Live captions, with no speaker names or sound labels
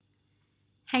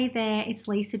Hey there, it's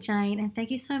Lisa Jane, and thank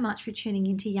you so much for tuning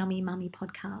into Yummy Mummy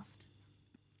podcast.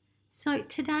 So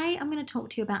today I'm going to talk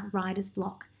to you about writer's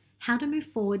block, how to move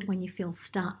forward when you feel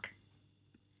stuck.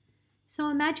 So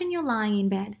imagine you're lying in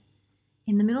bed.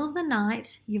 In the middle of the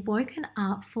night, you've woken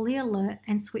up fully alert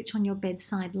and switch on your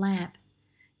bedside lamp.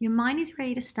 Your mind is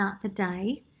ready to start the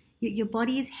day, yet your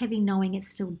body is heavy knowing it's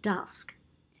still dusk.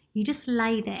 You just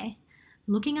lay there,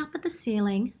 looking up at the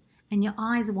ceiling, and your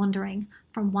eyes wandering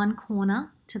from one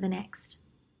corner to the next.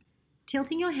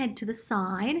 Tilting your head to the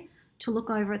side to look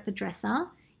over at the dresser,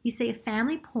 you see a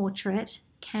family portrait,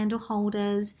 candle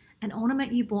holders, an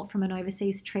ornament you bought from an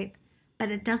overseas trip,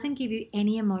 but it doesn't give you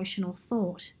any emotional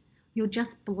thought. You're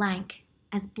just blank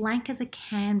as a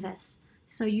canvas,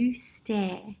 so you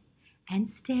stare and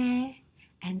stare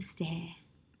and stare.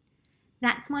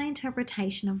 That's my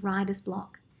interpretation of writer's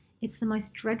block. It's the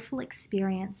most dreadful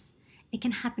experience. It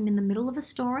can happen in the middle of a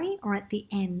story or at the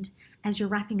end as you're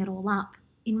wrapping it all up.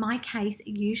 In my case, it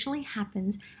usually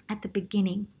happens at the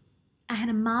beginning. I had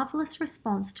a marvellous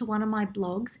response to one of my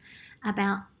blogs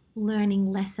about learning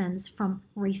lessons from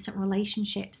recent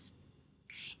relationships.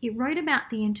 It wrote about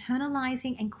the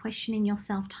internalising and questioning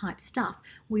yourself type stuff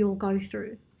we all go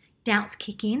through. Doubts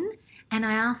kick in, and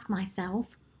I ask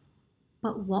myself,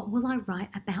 but what will I write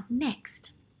about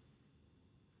next?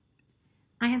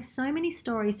 I have so many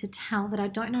stories to tell that I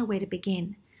don't know where to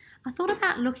begin. I thought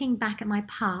about looking back at my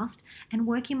past and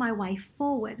working my way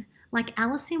forward. Like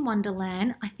Alice in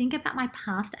Wonderland, I think about my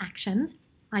past actions,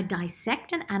 I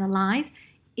dissect and analyse,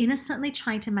 innocently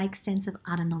trying to make sense of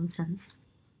utter nonsense.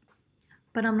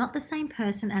 But I'm not the same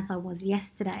person as I was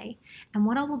yesterday, and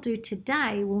what I will do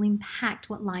today will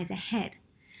impact what lies ahead.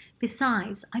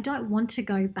 Besides, I don't want to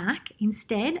go back.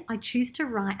 Instead, I choose to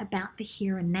write about the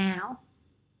here and now.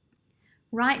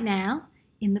 Right now,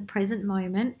 in the present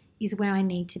moment, is where I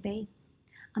need to be.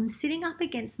 I'm sitting up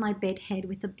against my bedhead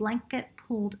with a blanket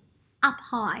pulled up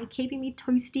high, keeping me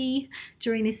toasty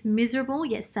during this miserable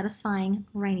yet satisfying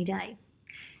rainy day.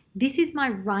 This is my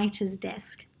writer's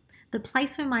desk, the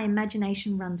place where my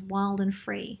imagination runs wild and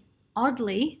free.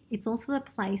 Oddly, it's also the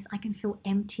place I can feel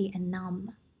empty and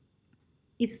numb.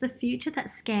 It's the future that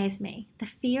scares me, the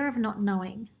fear of not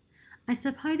knowing. I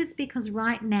suppose it's because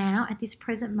right now, at this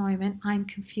present moment, I'm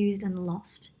confused and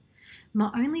lost. My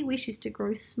only wish is to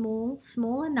grow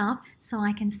small enough so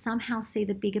I can somehow see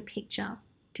the bigger picture,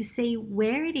 to see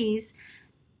where it is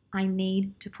I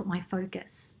need to put my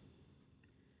focus.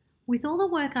 With all the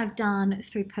work I've done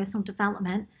through personal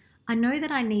development, I know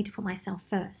that I need to put myself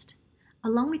first.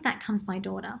 Along with that comes my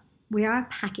daughter. We are a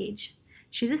package.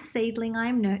 She's a seedling I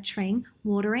am nurturing,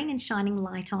 watering and shining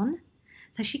light on,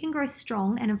 so she can grow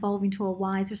strong and evolve into a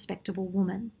wise, respectable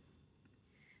woman.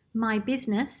 My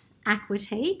business,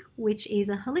 Aquatique, which is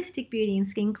a holistic beauty and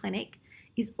skin clinic,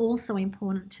 is also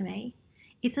important to me.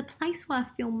 It's a place where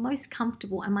I feel most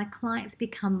comfortable and my clients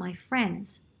become my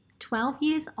friends. 12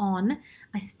 years on,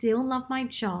 I still love my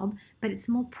job, but it's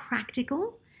more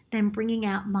practical than bringing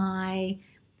out my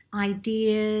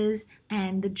ideas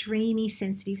and the dreamy,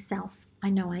 sensitive self I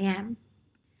know I am.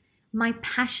 My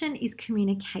passion is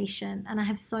communication, and I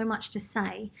have so much to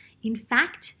say. In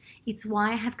fact, it's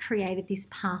why I have created this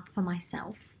path for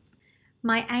myself.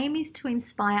 My aim is to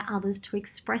inspire others to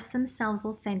express themselves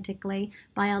authentically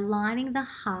by aligning the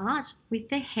heart with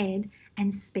the head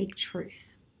and speak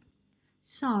truth.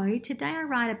 So today I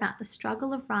write about the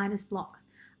struggle of writer's block,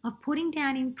 of putting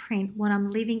down in print what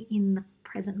I'm living in the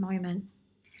present moment.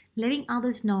 Letting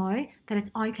others know that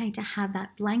it's okay to have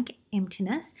that blank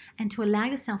emptiness and to allow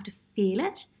yourself to feel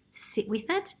it, sit with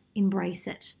it, embrace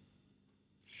it.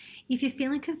 If you're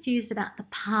feeling confused about the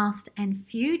past and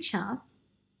future,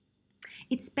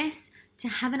 it's best to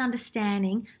have an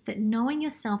understanding that knowing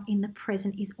yourself in the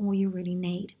present is all you really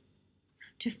need.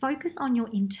 To focus on your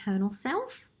internal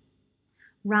self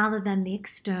rather than the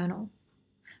external,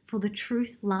 for the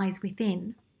truth lies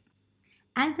within.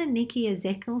 As Aniekee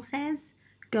Ezekiel says,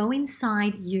 go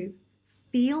inside you,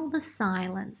 feel the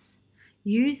silence,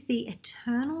 use the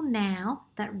eternal now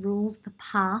that rules the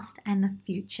past and the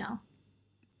future.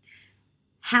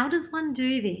 How does one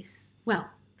do this?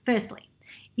 Well, firstly,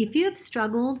 if you have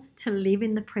struggled to live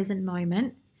in the present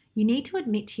moment, you need to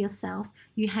admit to yourself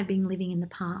you have been living in the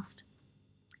past.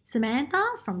 Samantha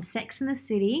from Sex and the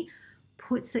City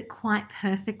puts it quite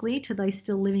perfectly to those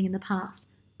still living in the past.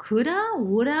 Coulda,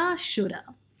 woulda, shoulda.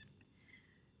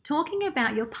 Talking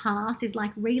about your past is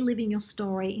like reliving your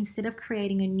story instead of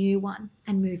creating a new one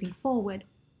and moving forward.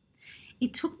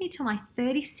 It took me to my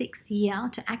 36th year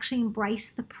to actually embrace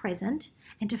the present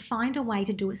and to find a way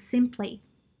to do it simply.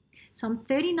 So I'm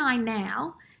 39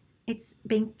 now. It's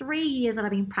been 3 years that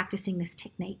I've been practicing this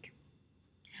technique.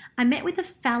 I met with a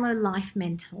fellow life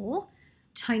mentor,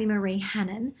 Toni Marie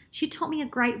Hannon. She taught me a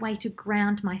great way to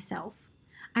ground myself.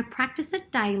 I practice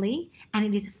it daily and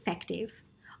it is effective.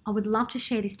 I would love to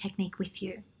share this technique with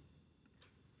you.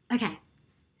 Okay,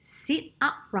 sit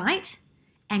upright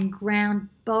and ground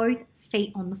both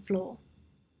feet on the floor.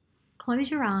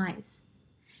 Close your eyes.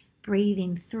 Breathe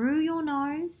in through your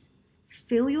nose,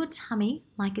 fill your tummy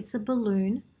like it's a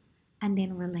balloon, and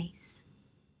then release.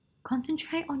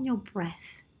 Concentrate on your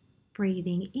breath,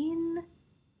 breathing in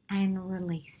and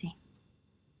releasing.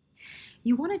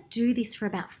 You want to do this for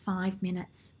about 5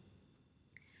 minutes.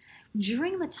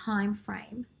 During the time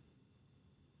frame,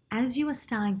 as you are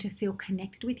starting to feel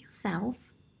connected with yourself,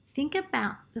 think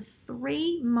about the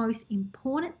 3 most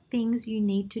important things you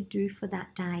need to do for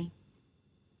that day.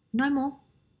 No more,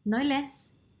 no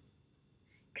less.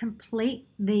 Complete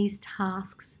these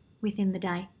tasks within the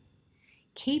day.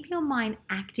 Keep your mind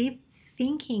active,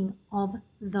 thinking of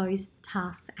those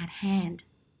tasks at hand.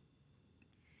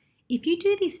 If you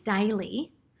do this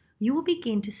daily, you will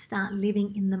begin to start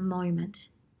living in the moment.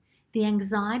 The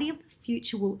anxiety of the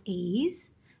future will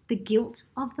ease. The guilt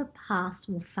of the past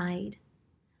will fade.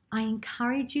 I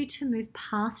encourage you to move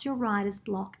past your writer's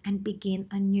block and begin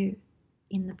anew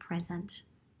in the present.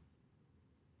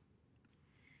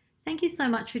 Thank you so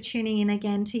much for tuning in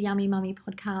again to Yummy Mummy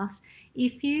Podcast.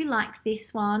 If you liked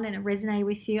this one and it resonated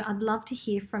with you, I'd love to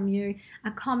hear from you.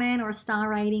 A comment or a star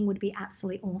rating would be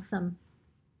absolutely awesome.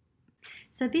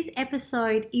 So this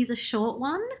episode is a short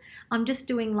one. I'm just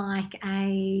doing like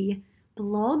a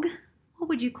blog. What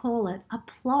would you call it? A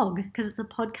plog, because it's a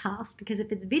podcast. Because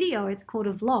if it's video, it's called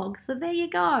a vlog. So there you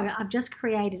go. I've just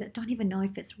created it. Don't even know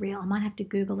if it's real. I might have to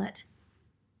Google it.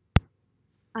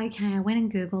 Okay, I went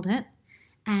and Googled it.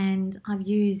 And I've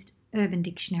used Urban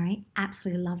Dictionary.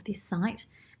 Absolutely love this site.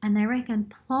 And they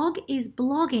reckon plog is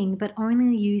blogging, but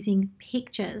only using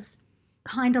pictures,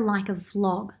 kind of like a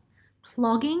vlog.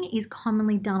 Plogging is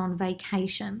commonly done on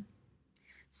vacation.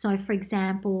 So, for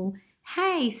example,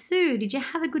 hey, Sue, did you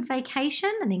have a good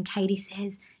vacation? And then Katie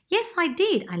says, yes, I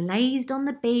did. I lazed on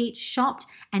the beach, shopped,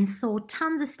 and saw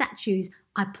tons of statues.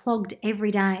 I plogged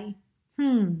every day.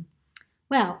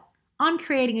 Well, I'm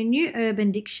creating a new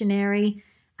Urban Dictionary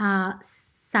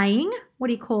saying,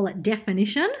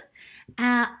 definition.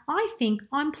 I think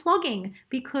I'm plogging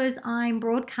because I'm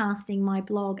broadcasting my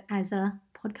blog as a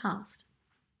podcast.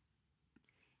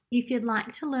 If you'd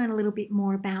like to learn a little bit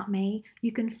more about me,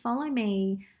 you can follow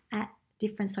me at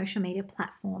different social media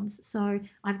platforms. So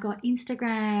I've got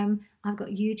Instagram, I've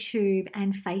got YouTube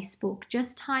and Facebook.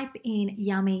 Just type in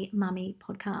Yummy Mummy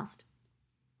Podcast.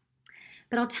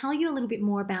 But I'll tell you a little bit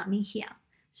more about me here.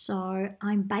 So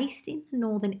I'm based in the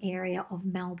northern area of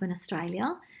Melbourne,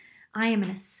 Australia. I am an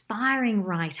aspiring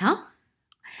writer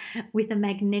with a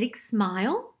magnetic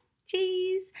smile,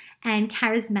 and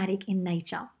charismatic in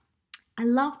nature. I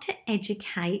love to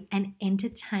educate and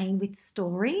entertain with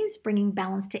stories, bringing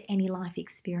balance to any life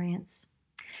experience.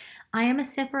 I am a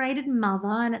separated mother,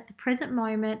 and at the present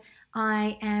moment,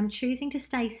 I am choosing to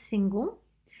stay single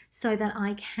so that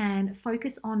I can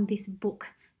focus on this book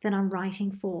that I'm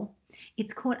writing for.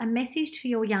 It's called A Message to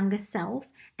Your Younger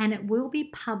Self, and it will be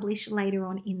published later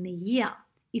on in the year.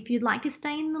 If you'd like to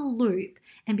stay in the loop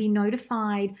and be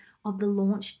notified of the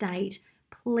launch date,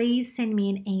 please send me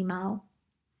an email.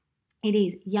 It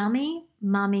is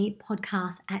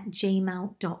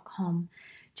yummymummypodcast@gmail.com.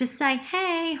 Just say,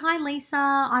 hey, hi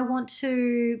Lisa, I want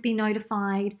to be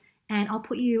notified, and I'll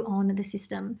put you on the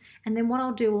system. And then what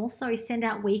I'll do also is send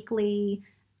out weekly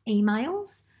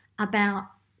emails about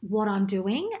what I'm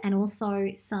doing and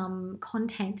also some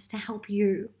content to help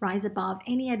you rise above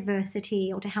any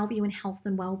adversity or to help you in health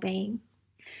and well-being.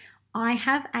 I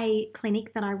have a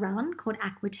clinic that I run called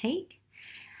Aquatique.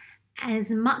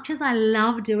 As much as I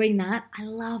love doing that, I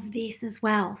love this as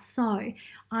well. So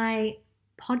I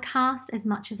podcast as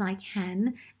much as I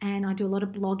can, and I do a lot of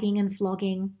blogging and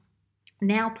vlogging,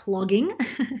 now plogging.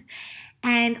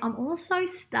 And I'm also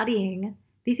studying,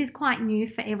 this is quite new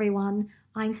for everyone,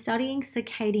 I'm studying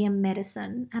circadian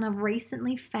medicine, and I've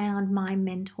recently found my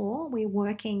mentor. We're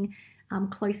working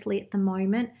closely at the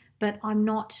moment, but I'm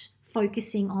not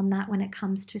focusing on that when it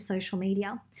comes to social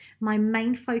media. My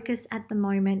main focus at the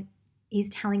moment is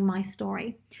telling my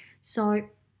story. So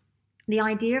the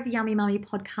idea of Yummy Mummy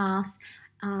Podcast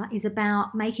is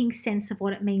about making sense of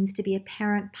what it means to be a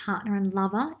parent, partner, and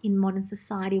lover in modern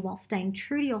society while staying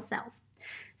true to yourself.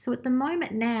 So at the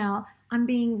moment now, I'm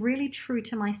being really true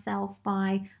to myself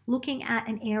by looking at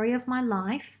an area of my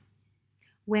life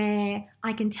where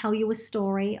I can tell you a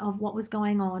story of what was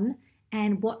going on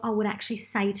and what I would actually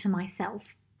say to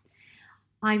myself.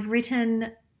 I've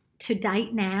written to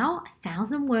date now,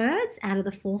 1,000 words out of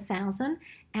the 4,000.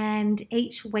 And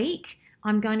each week,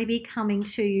 I'm going to be coming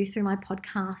to you through my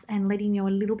podcast and letting you know a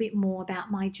little bit more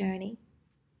about my journey.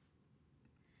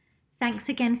 Thanks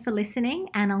again for listening,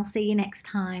 and I'll see you next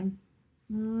time.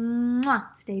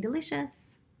 Mwah. Stay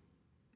delicious.